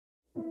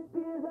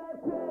We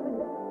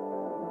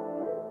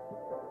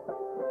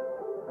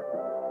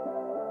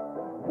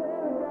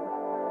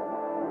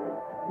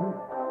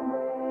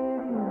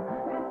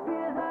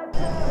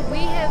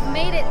have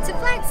made it to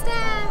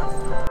Flagstaff!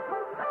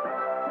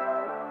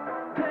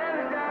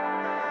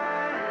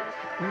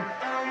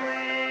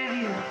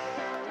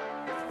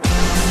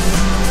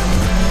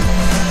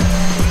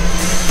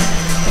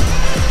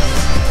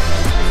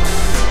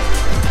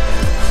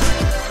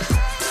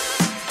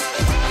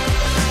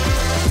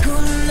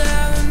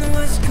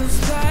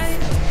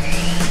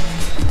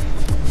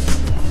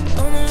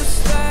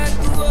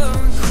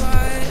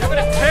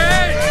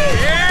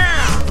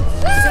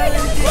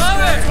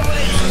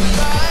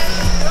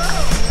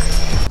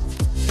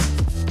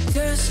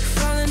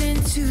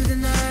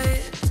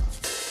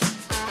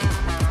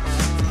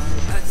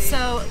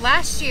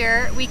 Last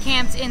year, we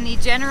camped in the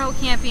general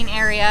camping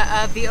area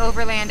of the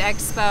Overland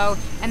Expo,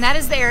 and that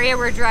is the area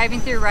we're driving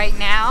through right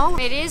now.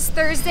 It is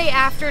Thursday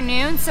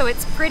afternoon, so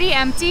it's pretty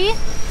empty.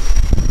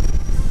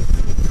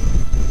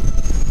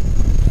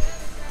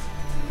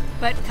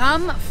 But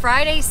come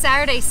Friday,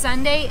 Saturday,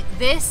 Sunday,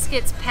 this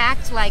gets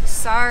packed like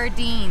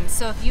sardines.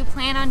 So if you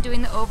plan on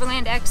doing the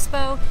Overland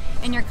Expo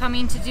and you're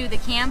coming to do the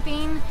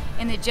camping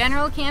and the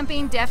general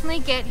camping,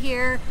 definitely get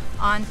here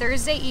on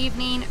Thursday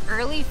evening,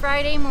 early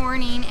Friday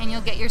morning, and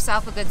you'll get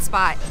yourself a good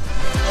spot.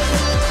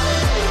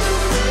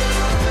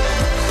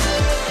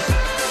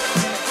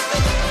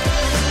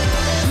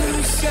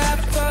 Blue sky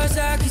far as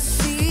I can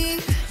see,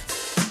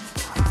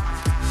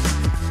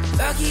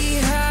 rocky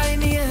high in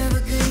the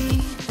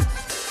evergreen,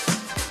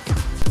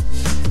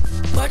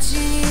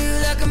 watching you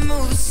like a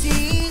movie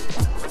scene.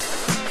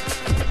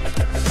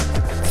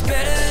 It's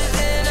better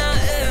than I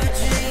ever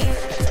dreamed.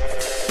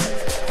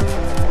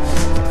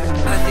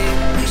 I think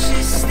we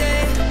should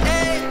stay.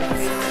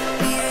 We don't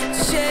need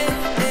to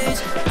change.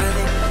 I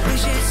think we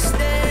should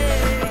stay.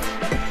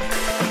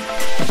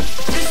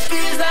 This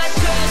feels like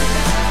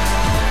paradise.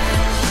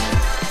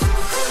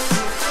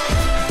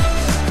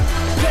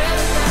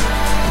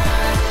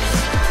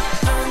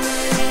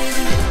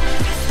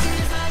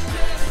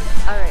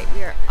 All right, we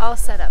are all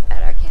set up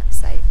at our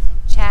campsite.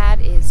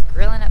 Chad is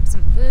grilling up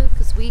some food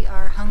because we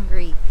are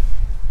hungry,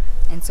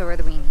 and so are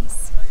the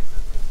weenies.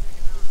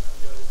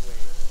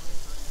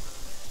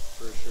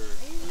 For sure.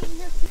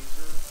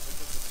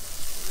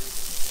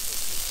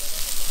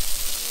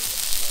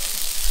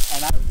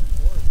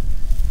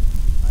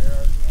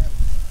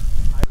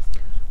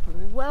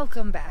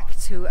 Welcome back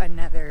to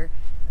another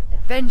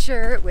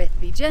adventure with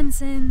the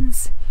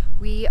Jensens.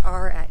 We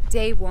are at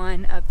day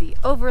one of the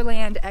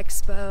Overland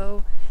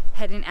Expo,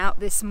 heading out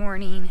this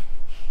morning.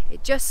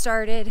 It just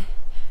started,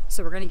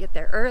 so we're gonna get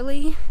there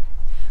early.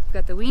 We've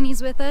got the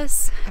weenies with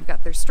us. I've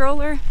got their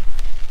stroller.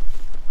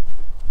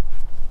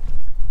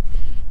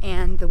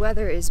 And the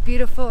weather is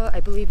beautiful. I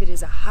believe it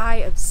is a high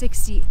of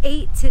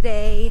 68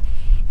 today,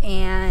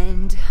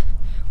 and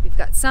we've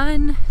got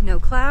sun, no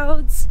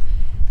clouds,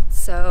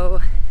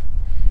 so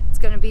it's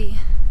gonna be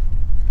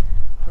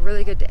a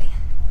really good day.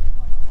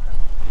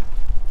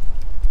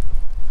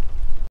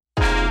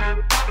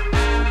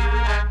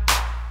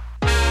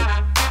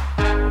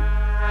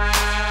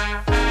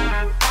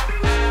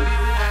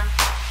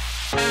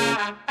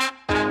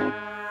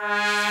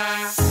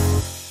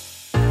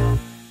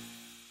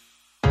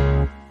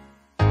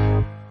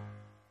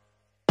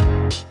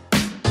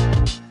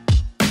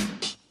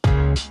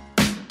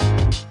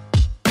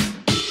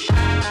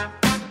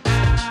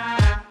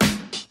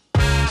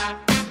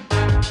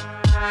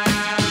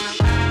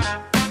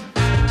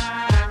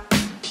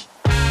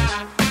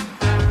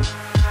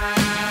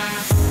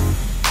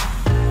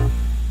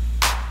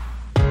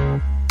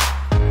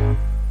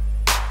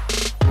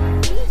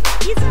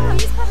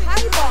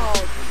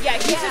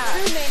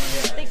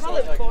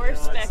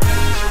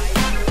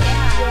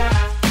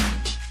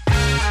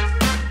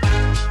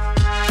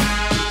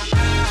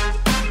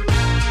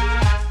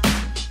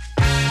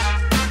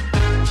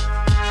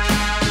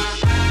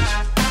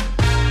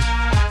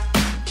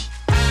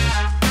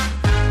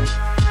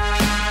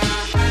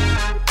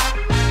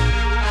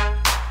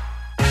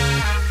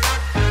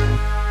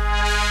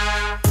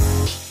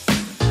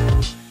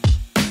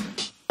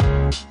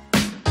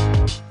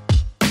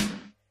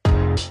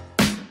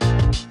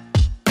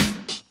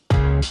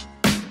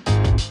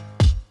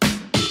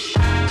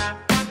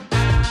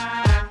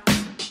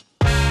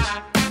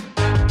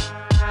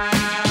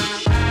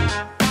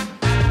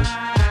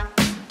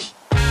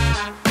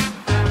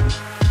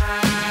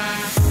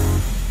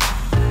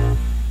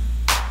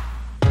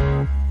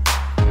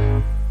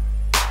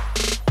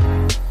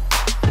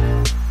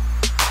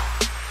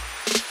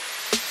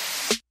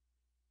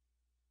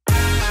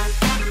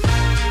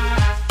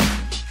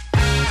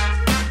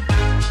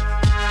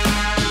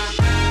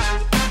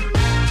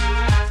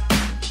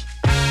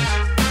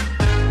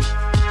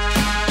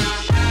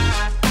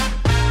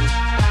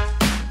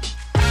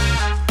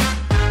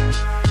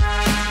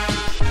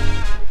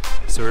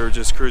 So we were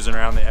just cruising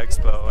around the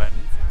expo, and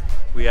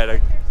we had a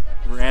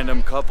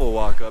random couple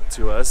walk up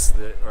to us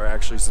that are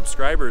actually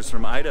subscribers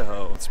from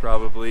Idaho. It's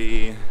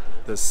probably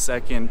the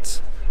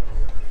second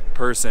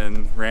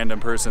random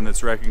person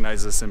that's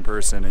recognized us in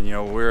person. And you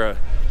know, we're a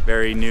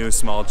very new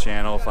small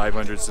channel,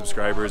 500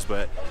 subscribers,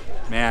 but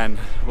man,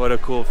 what a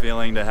cool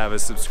feeling to have a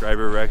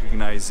subscriber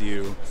recognize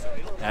you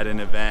at an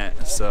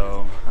event.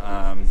 So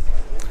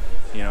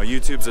you know,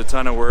 YouTube's a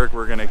ton of work.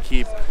 We're gonna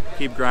keep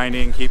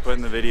grinding, keep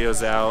putting the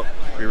videos out.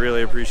 We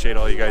really appreciate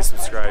all you guys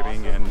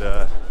subscribing,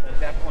 and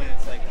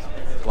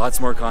lots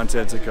more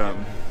content to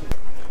come.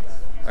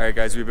 Alright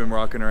guys, we've been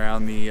walking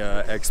around the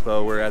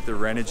expo. We're at the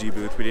Renogy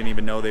booth. We didn't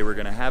even know they were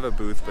going to have a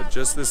booth, but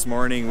just this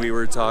morning we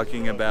were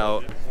talking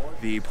about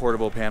the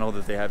portable panel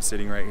that they have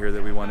sitting right here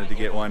that we wanted to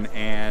get one,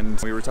 and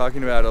we were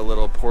talking about a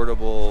little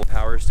portable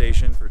power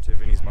station for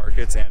Tiffany's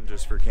markets and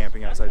just for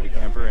camping outside the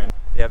camper. And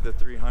they have the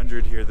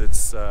 300 here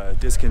that's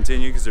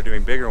discontinued because they're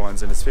doing bigger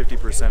ones, and it's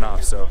 50%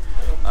 off. So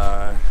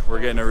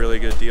we're getting a really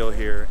good deal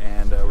here,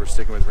 and we're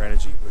sticking with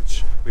Renogy,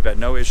 which we've had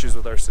no issues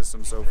with our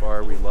system so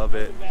far. We love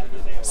it.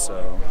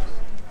 So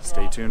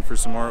stay tuned for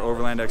some more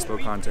Overland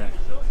Expo content.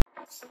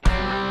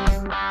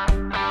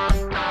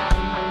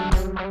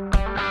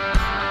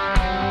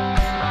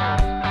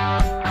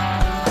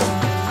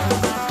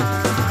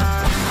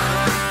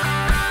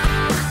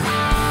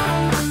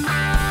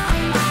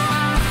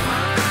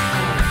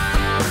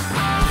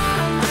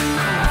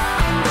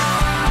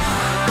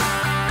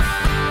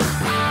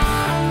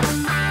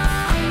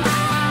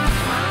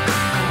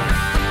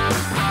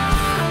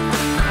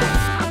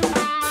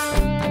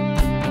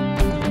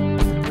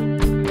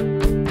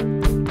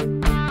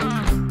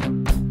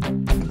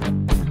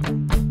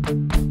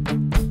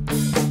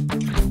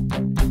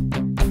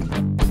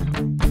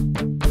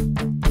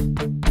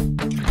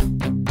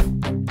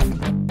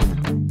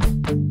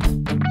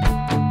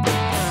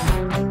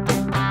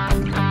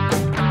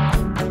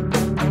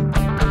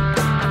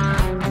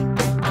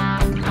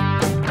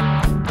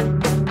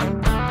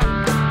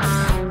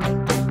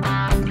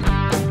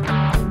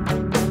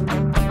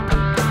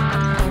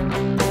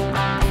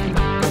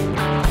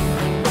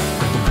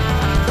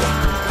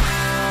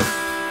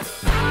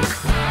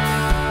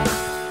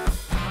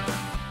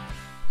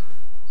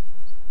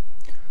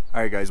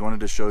 Alright guys, wanted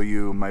to show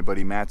you my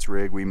buddy Matt's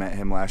rig. We met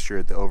him last year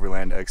at the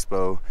Overland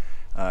Expo.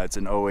 It's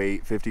an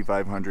 08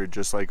 5500,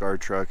 just like our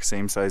truck,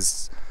 same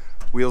size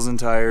wheels and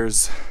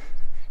tires.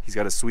 He's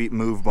got a sweet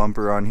move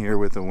bumper on here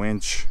with a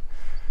winch.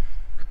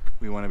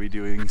 We want to be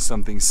doing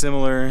something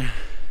similar,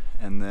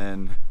 and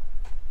then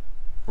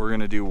we're going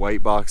to do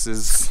white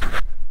boxes,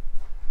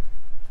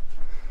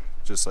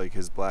 just like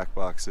his black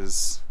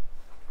boxes.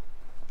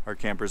 Our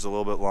camper's a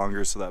little bit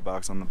longer, so that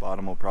box on the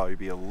bottom will probably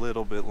be a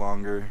little bit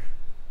longer.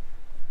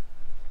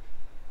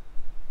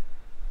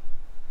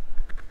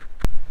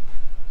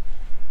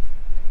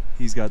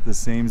 He's got the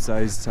same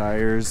size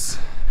tires,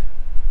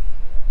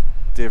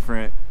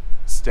 different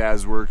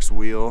Stasworks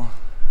wheel.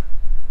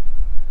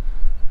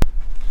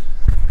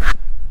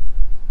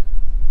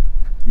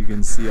 You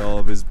can see all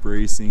of his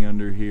bracing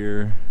under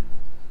here.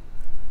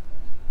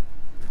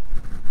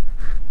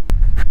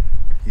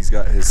 He's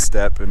got his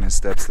step and his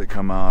steps that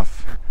come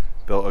off.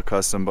 Built a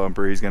custom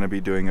bumper. He's going to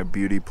be doing a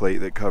beauty plate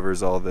that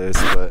covers all this,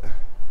 but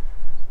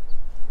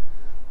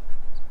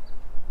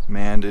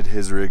man, did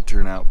his rig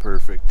turn out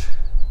perfect.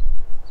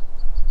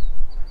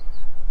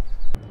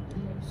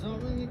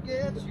 Something to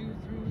get you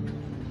through.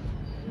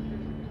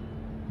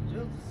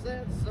 Just a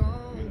sad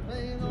song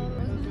playing on the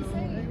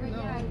Instagram.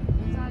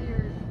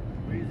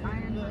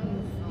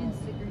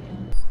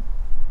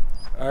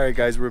 Alright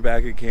guys, we're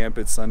back at camp.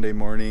 It's Sunday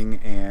morning,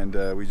 and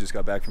we just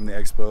got back from the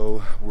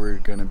expo. We're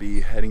gonna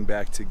be heading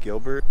back to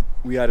Gilbert.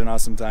 We had an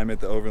awesome time at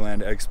the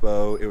Overland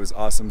Expo. It was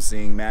awesome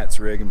seeing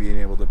Matt's rig and being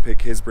able to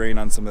pick his brain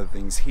on some of the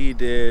things he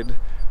did.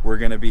 We're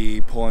going to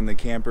be pulling the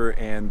camper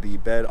and the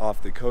bed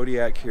off the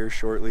Kodiak here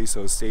shortly,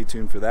 so stay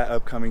tuned for that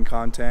upcoming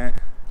content.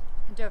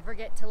 And don't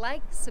forget to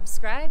like,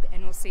 subscribe,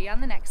 and we'll see you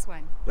on the next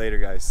one. Later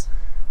guys.